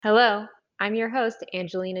Hello, I'm your host,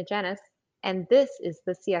 Angelina Jenis, and this is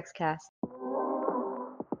the CX Cast.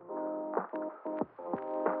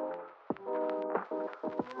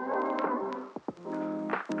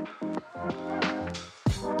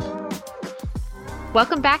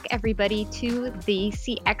 Welcome back, everybody, to the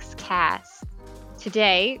CX Cast.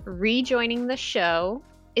 Today, rejoining the show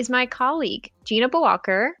is my colleague, Gina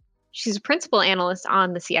Bhawalkar. She's a principal analyst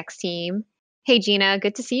on the CX team. Hey, Gina,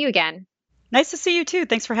 good to see you again. Nice to see you too.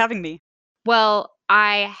 Thanks for having me. Well,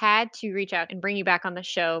 I had to reach out and bring you back on the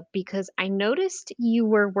show because I noticed you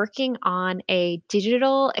were working on a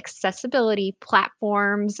digital accessibility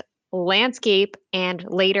platforms landscape and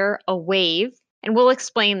later a wave. And we'll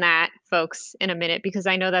explain that, folks, in a minute because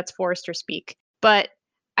I know that's Forrester speak. But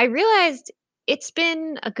I realized it's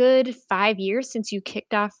been a good 5 years since you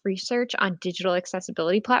kicked off research on digital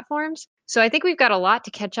accessibility platforms. So I think we've got a lot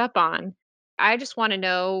to catch up on. I just want to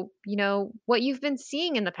know, what you've been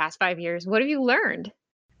seeing in the past 5 years. What have you learned?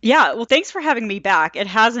 Yeah, well, thanks for having me back. It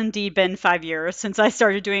has indeed been 5 years since I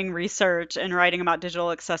started doing research and writing about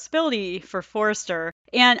digital accessibility for Forrester.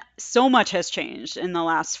 And so much has changed in the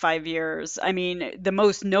last 5 years. I mean, the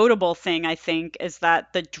most notable thing I think is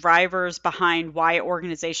that the drivers behind why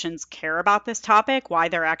organizations care about this topic, why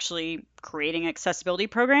they're actually creating accessibility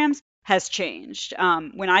programs, has changed.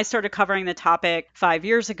 When I started covering the topic 5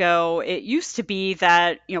 years ago, it used to be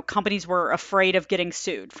that companies were afraid of getting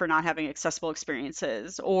sued for not having accessible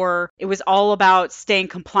experiences, or it was all about staying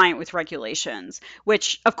compliant with regulations,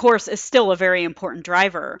 which of course is still a very important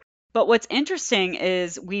driver. But what's interesting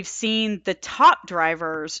is we've seen the top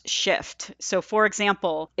drivers shift. So, for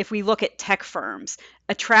example, if we look at tech firms,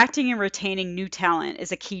 attracting and retaining new talent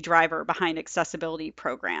is a key driver behind accessibility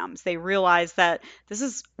programs. They realize that this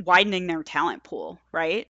is widening their talent pool,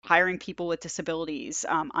 right? Hiring people with disabilities,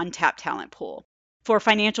 untapped talent pool. For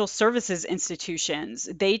financial services institutions,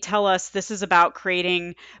 they tell us this is about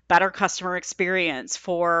creating better customer experience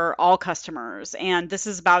for all customers. And this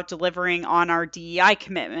is about delivering on our DEI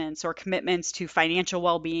commitments or commitments to financial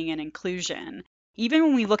well-being and inclusion. Even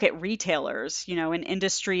when we look at retailers, an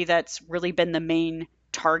industry that's really been the main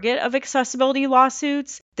target of accessibility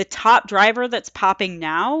lawsuits, the top driver that's popping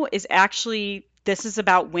now is actually this is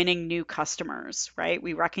about winning new customers, right?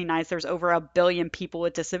 We recognize there's over 1 billion people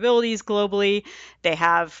with disabilities globally. They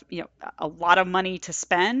have, a lot of money to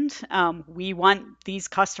spend. We want these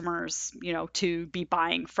customers, to be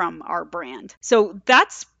buying from our brand. So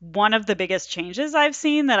that's one of the biggest changes I've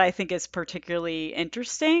seen that I think is particularly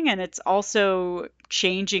interesting. And it's also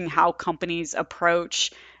changing how companies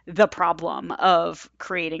approach the problem of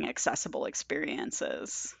creating accessible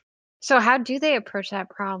experiences. So, how do they approach that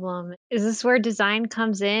problem? Is this where design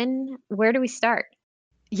comes in? Where do we start?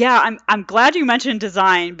 Yeah, I'm glad you mentioned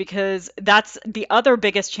design because that's the other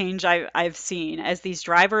biggest change I've seen as these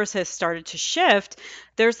drivers have started to shift.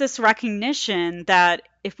 There's this recognition that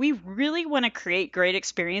if we really want to create great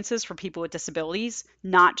experiences for people with disabilities,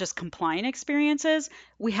 not just compliant experiences,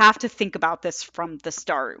 we have to think about this from the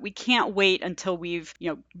start. We can't wait until we've,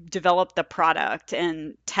 developed the product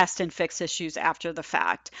and test and fix issues after the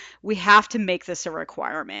fact. We have to make this a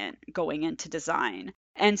requirement going into design.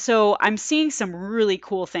 And so I'm seeing some really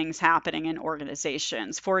cool things happening in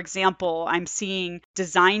organizations. For example, I'm seeing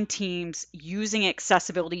design teams using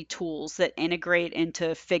accessibility tools that integrate into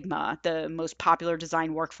Figma, the most popular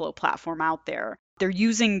design workflow platform out there. They're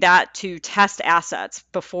using that to test assets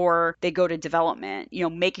before they go to development,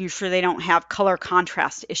 making sure they don't have color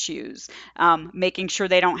contrast issues, making sure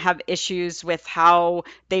they don't have issues with how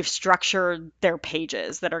they've structured their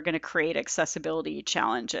pages that are going to create accessibility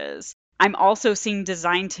challenges. I'm also seeing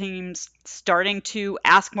design teams starting to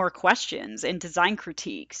ask more questions and design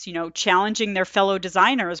critiques, challenging their fellow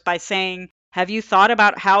designers by saying, have you thought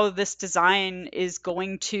about how this design is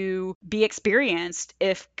going to be experienced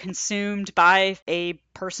if consumed by a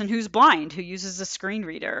person who's blind, who uses a screen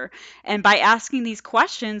reader? And by asking these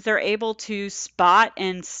questions, they're able to spot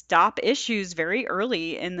and stop issues very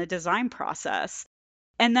early in the design process.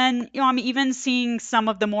 And then, I'm even seeing some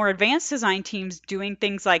of the more advanced design teams doing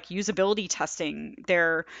things like usability testing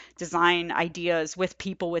their design ideas with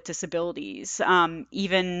people with disabilities,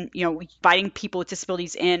 even, inviting people with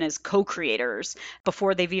disabilities in as co-creators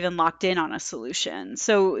before they've even locked in on a solution.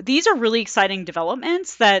 So these are really exciting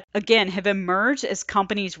developments that, again, have emerged as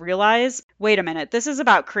companies realize, wait a minute, this is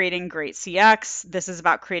about creating great CX. This is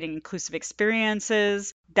about creating inclusive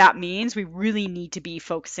experiences. That means we really need to be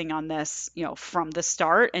focusing on this, from the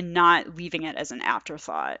start and not leaving it as an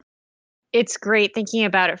afterthought. It's great thinking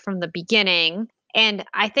about it from the beginning. And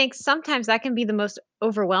I think sometimes that can be the most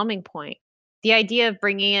overwhelming point. The idea of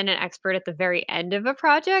bringing in an expert at the very end of a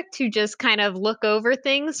project to just kind of look over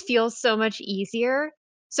things feels so much easier.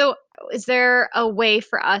 So, is there a way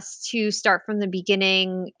for us to start from the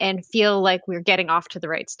beginning and feel like we're getting off to the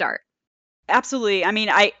right start? Absolutely. I mean,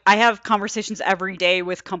 I have conversations every day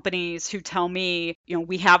with companies who tell me,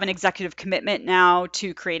 we have an executive commitment now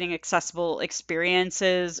to creating accessible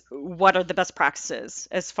experiences. What are the best practices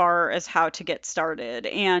as far as how to get started?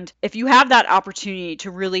 And if you have that opportunity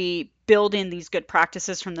to really build in these good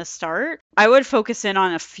practices from the start, I would focus in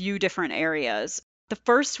on a few different areas. The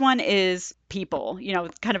first one is people.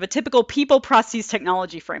 Kind of a typical people process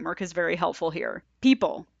technology framework is very helpful here.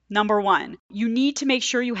 People. Number one, you need to make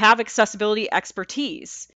sure you have accessibility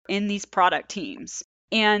expertise in these product teams.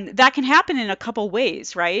 And that can happen in a couple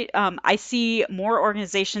ways, right? I see more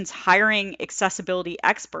organizations hiring accessibility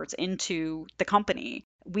experts into the company.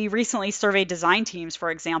 We recently surveyed design teams,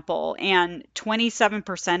 for example, and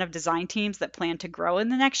 27% of design teams that plan to grow in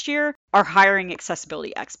the next year are hiring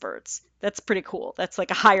accessibility experts. That's pretty cool. That's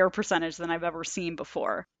like a higher percentage than I've ever seen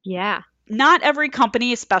before. Yeah. Not every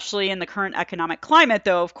company, especially in the current economic climate,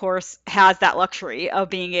 though, of course, has that luxury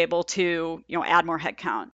of being able to, add more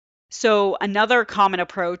headcount. So another common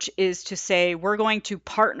approach is to say we're going to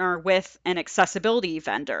partner with an accessibility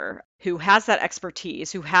vendor who has that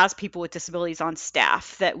expertise, who has people with disabilities on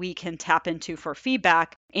staff that we can tap into for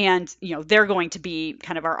feedback. And, they're going to be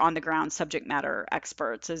kind of our on the ground subject matter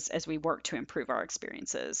experts as we work to improve our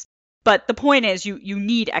experiences. But the point is you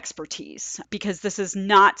need expertise because this is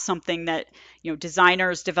not something that,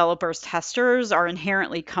 designers, developers, testers are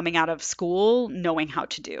inherently coming out of school knowing how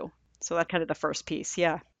to do. So that's kind of the first piece.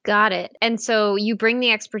 Yeah. Got it. And so you bring the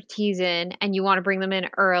expertise in and you want to bring them in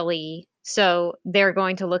early. So they're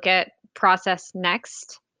going to look at process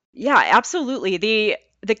next. Yeah, absolutely.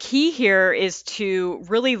 The key here is to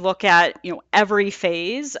really look at, every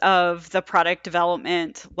phase of the product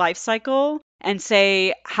development lifecycle and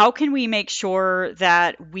say, how can we make sure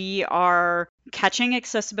that we are catching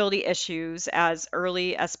accessibility issues as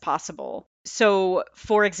early as possible? So,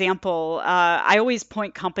 for example, I always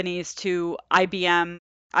point companies to IBM.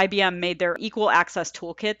 IBM made their equal access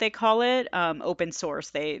toolkit, they call it, open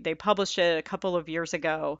source. They published it a couple of years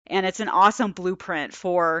ago, and it's an awesome blueprint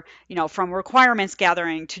for, from requirements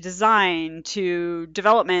gathering to design to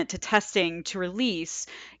development to testing to release.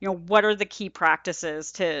 What are the key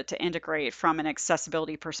practices to integrate from an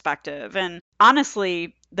accessibility perspective? And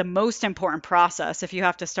honestly, the most important process, if you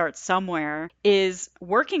have to start somewhere, is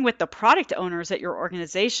working with the product owners at your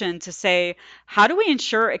organization to say, how do we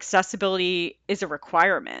ensure accessibility is a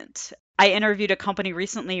requirement? I interviewed a company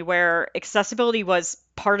recently where accessibility was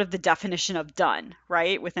part of the definition of done,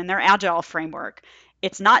 right? Within their agile framework.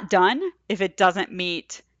 It's not done if it doesn't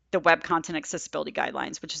meet the Web Content Accessibility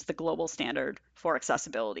Guidelines, which is the global standard for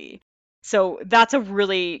accessibility. So that's a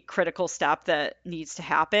really critical step that needs to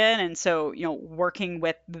happen. And so, working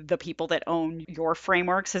with the people that own your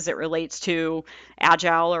frameworks as it relates to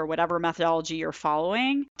agile or whatever methodology you're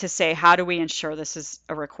following to say, how do we ensure this is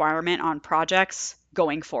a requirement on projects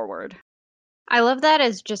going forward? I love that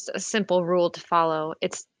as just a simple rule to follow.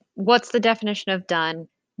 It's what's the definition of done?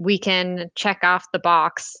 We can check off the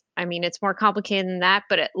box. I mean, it's more complicated than that,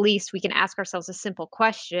 but at least we can ask ourselves a simple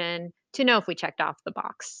question to know if we checked off the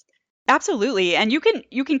box. Absolutely. And you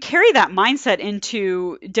can carry that mindset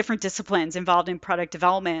into different disciplines involved in product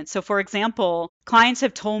development. So for example, clients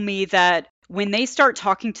have told me that when they start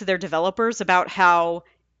talking to their developers about how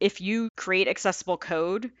if you create accessible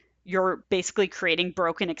code, you're basically creating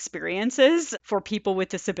broken experiences for people with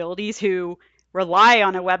disabilities who rely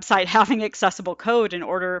on a website having accessible code in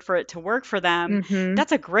order for it to work for them. Mhm.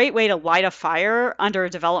 That's a great way to light a fire under a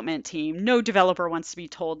development team. No developer wants to be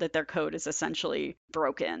told that their code is essentially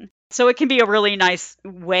broken. So it can be a really nice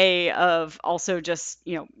way of also just,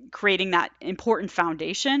 creating that important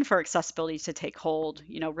foundation for accessibility to take hold,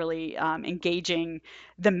 really engaging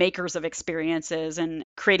the makers of experiences and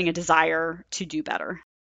creating a desire to do better.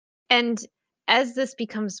 And as this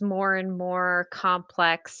becomes more and more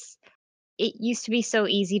complex, it used to be so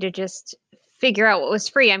easy to just figure out what was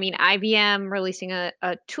free. I mean, IBM releasing a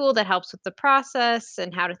tool that helps with the process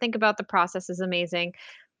and how to think about the process is amazing.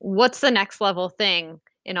 What's the next level thing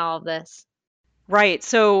in all of this? Right.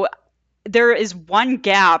 So there is one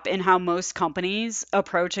gap in how most companies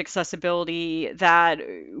approach accessibility that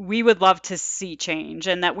we would love to see change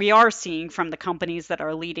and that we are seeing from the companies that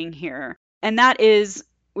are leading here. And that is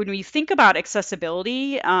when we think about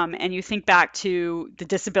accessibility and you think back to the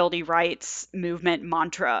disability rights movement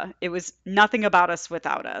mantra, it was nothing about us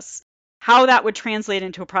without us. How that would translate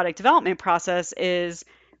into a product development process is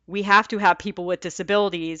we have to have people with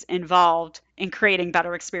disabilities involved in creating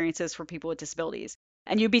better experiences for people with disabilities.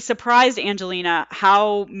 And you'd be surprised, Angelina,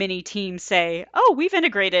 how many teams say, oh, we've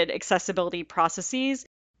integrated accessibility processes,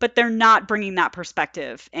 but they're not bringing that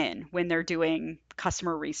perspective in when they're doing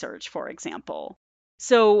customer research, for example.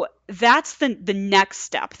 So that's the next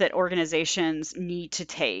step that organizations need to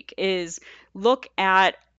take is look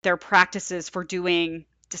at their practices for doing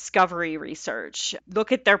discovery research.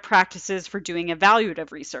 Look at their practices for doing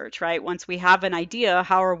evaluative research, right? Once we have an idea,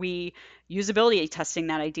 how are we usability testing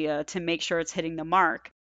that idea to make sure it's hitting the mark?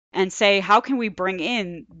 And say, how can we bring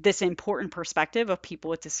in this important perspective of people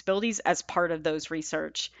with disabilities as part of those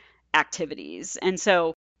research activities? And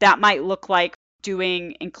so that might look like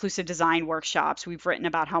doing inclusive design workshops. We've written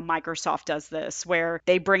about how Microsoft does this, where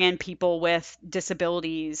they bring in people with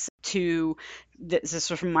disabilities to, this is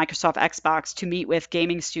from Microsoft Xbox, to meet with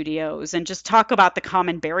gaming studios and just talk about the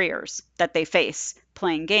common barriers that they face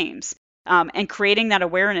playing games. And creating that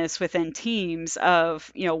awareness within teams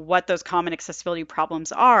of what those common accessibility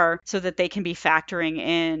problems are so that they can be factoring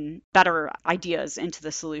in better ideas into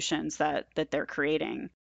the solutions that they're creating.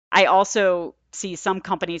 I also see some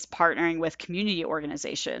companies partnering with community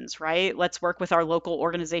organizations, right? Let's work with our local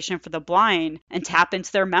organization for the blind and tap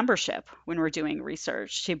into their membership when we're doing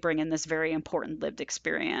research to bring in this very important lived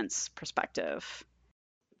experience perspective.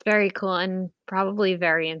 Very cool and probably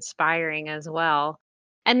very inspiring as well.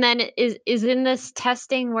 And then is in this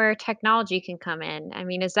testing where technology can come in? I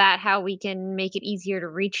mean, is that how we can make it easier to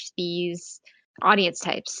reach these audience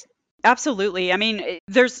types? Absolutely. I mean,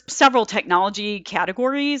 there's several technology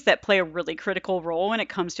categories that play a really critical role when it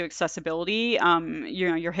comes to accessibility.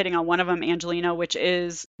 You're hitting on one of them, Angelina, which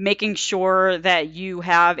is making sure that you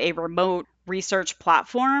have a remote research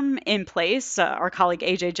platform in place. Our colleague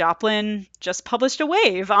AJ Joplin just published a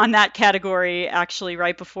wave on that category, actually,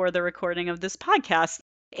 right before the recording of this podcast.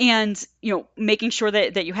 And making sure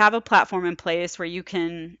that you have a platform in place where you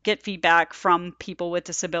can get feedback from people with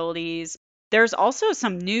disabilities. There's also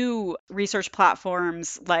some new research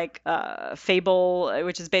platforms like Fable,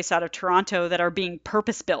 which is based out of Toronto, that are being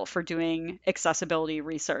purpose built for doing accessibility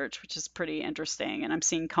research, which is pretty interesting. And I'm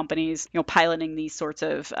seeing companies, piloting these sorts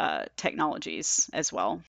of technologies as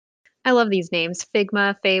well. I love these names.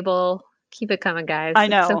 Figma, Fable. Keep it coming, guys. I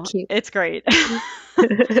It's so know, cute. it's great.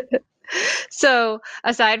 So,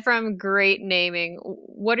 aside from great naming,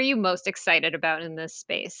 what are you most excited about in this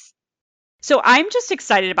space? So I'm just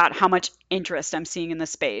excited about how much interest I'm seeing in the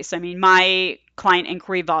space. I mean, my client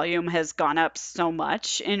inquiry volume has gone up so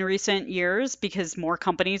much in recent years because more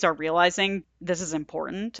companies are realizing this is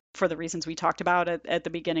important for the reasons we talked about at the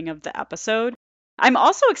beginning of the episode. I'm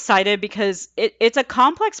also excited because it's a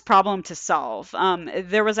complex problem to solve.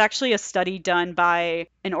 There was actually a study done by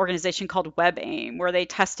an organization called WebAIM where they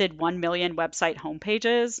tested 1 million website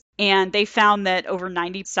homepages, and they found that over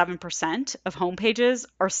 97% of homepages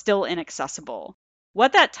are still inaccessible.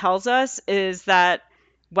 What that tells us is that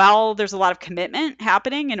while there's a lot of commitment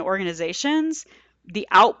happening in organizations, the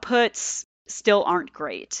outputs still aren't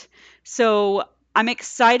great. So I'm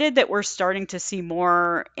excited that we're starting to see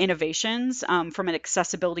more innovations from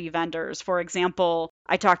accessibility vendors. For example,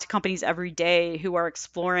 I talk to companies every day who are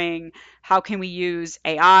exploring how can we use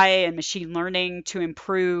AI and machine learning to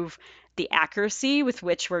improve the accuracy with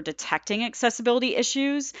which we're detecting accessibility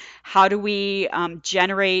issues. How do we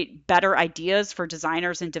generate better ideas for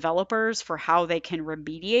designers and developers for how they can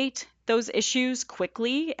remediate those issues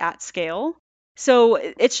quickly at scale? So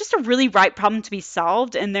it's just a really ripe problem to be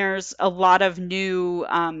solved, and there's a lot of new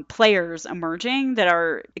players emerging that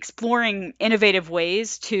are exploring innovative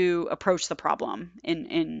ways to approach the problem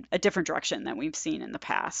in a different direction than we've seen in the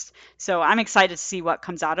past. So I'm excited to see what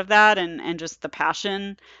comes out of that, and just the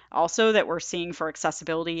passion also that we're seeing for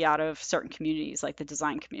accessibility out of certain communities like the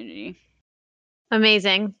design community.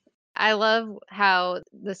 Amazing. I love how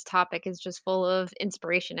this topic is just full of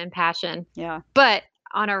inspiration and passion. Yeah. But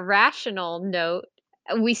on a rational note,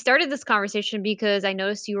 we started this conversation because I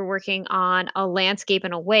noticed you were working on a landscape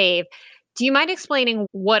and a wave. Do you mind explaining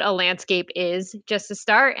what a landscape is just to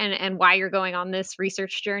start and why you're going on this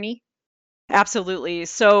research journey? Absolutely.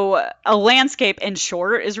 So, a landscape, in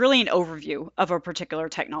short, is really an overview of a particular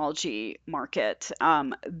technology market.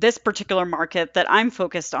 This particular market that I'm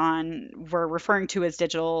focused on, we're referring to as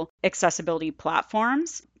digital accessibility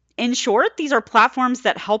platforms. In short, these are platforms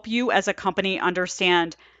that help you as a company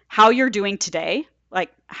understand how you're doing today,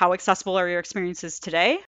 like how accessible are your experiences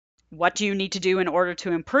today? What do you need to do in order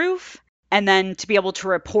to improve? And then to be able to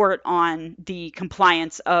report on the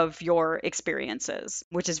compliance of your experiences,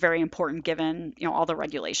 which is very important given all the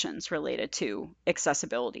regulations related to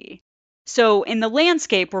accessibility. So in the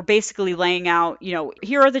landscape, we're basically laying out,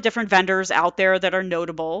 here are the different vendors out there that are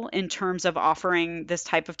notable in terms of offering this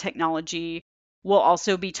type of technology. We'll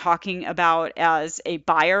also be talking about, as a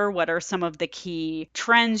buyer, what are some of the key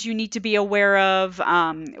trends you need to be aware of?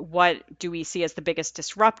 What do we see as the biggest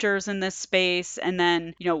disruptors in this space? And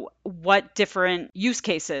then, what different use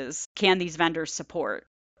cases can these vendors support?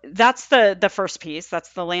 That's the first piece.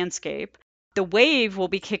 That's the landscape. The wave will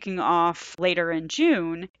be kicking off later in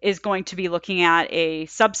June is going to be looking at a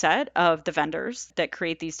subset of the vendors that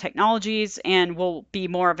create these technologies and will be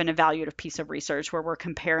more of an evaluative piece of research where we're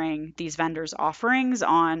comparing these vendors' offerings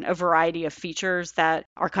on a variety of features that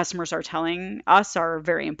our customers are telling us are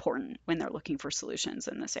very important when they're looking for solutions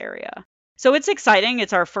in this area. So it's exciting.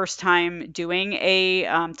 It's our first time doing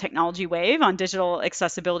a technology wave on digital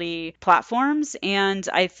accessibility platforms. And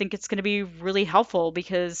I think it's going to be really helpful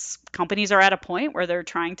because companies are at a point where they're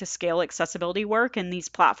trying to scale accessibility work, and these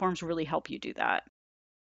platforms really help you do that.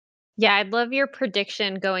 Yeah, I'd love your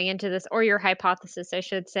prediction going into this, or your hypothesis, I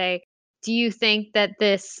should say. Do you think that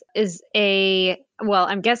this is well,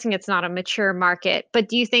 I'm guessing it's not a mature market, but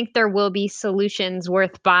do you think there will be solutions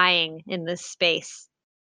worth buying in this space?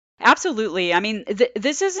 Absolutely. I mean,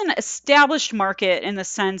 this is an established market in the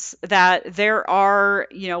sense that there are,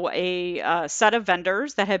 a set of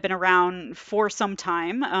vendors that have been around for some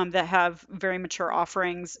time that have very mature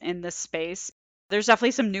offerings in this space. There's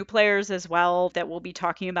definitely some new players as well that we'll be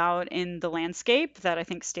talking about in the landscape that I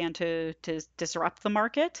think stand to disrupt the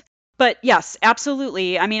market. But yes,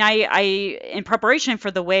 absolutely. I mean, I in preparation for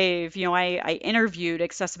the wave, I interviewed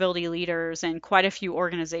accessibility leaders and quite a few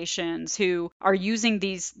organizations who are using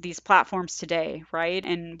these platforms today, right?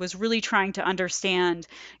 And was really trying to understand,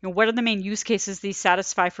 what are the main use cases these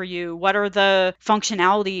satisfy for you? What are the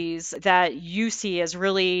functionalities that you see as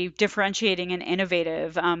really differentiating and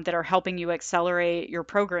innovative that are helping you accelerate your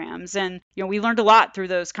programs? And we learned a lot through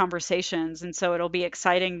those conversations, and so it'll be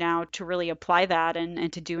exciting now to really apply that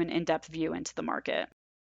and to do an in-depth view into the market.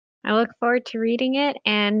 I look forward to reading it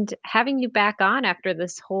and having you back on after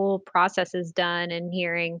this whole process is done and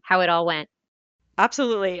hearing how it all went.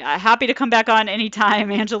 Absolutely. Happy to come back on anytime,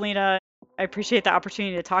 Angelina. I appreciate the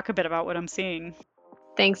opportunity to talk a bit about what I'm seeing.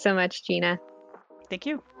 Thanks so much, Gina. Thank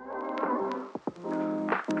you.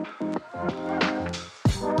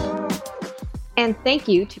 And thank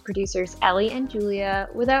you to producers Ellie and Julia,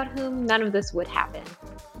 without whom none of this would happen.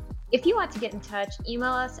 If you want to get in touch,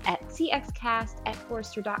 email us at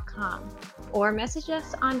cxcast@forrester.com or message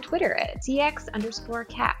us on Twitter at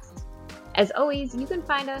cx_cast. As always, you can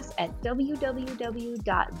find us at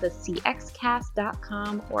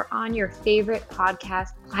www.thecxcast.com or on your favorite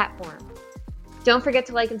podcast platform. Don't forget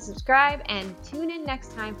to like and subscribe, and tune in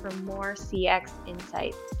next time for more CX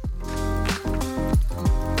insights.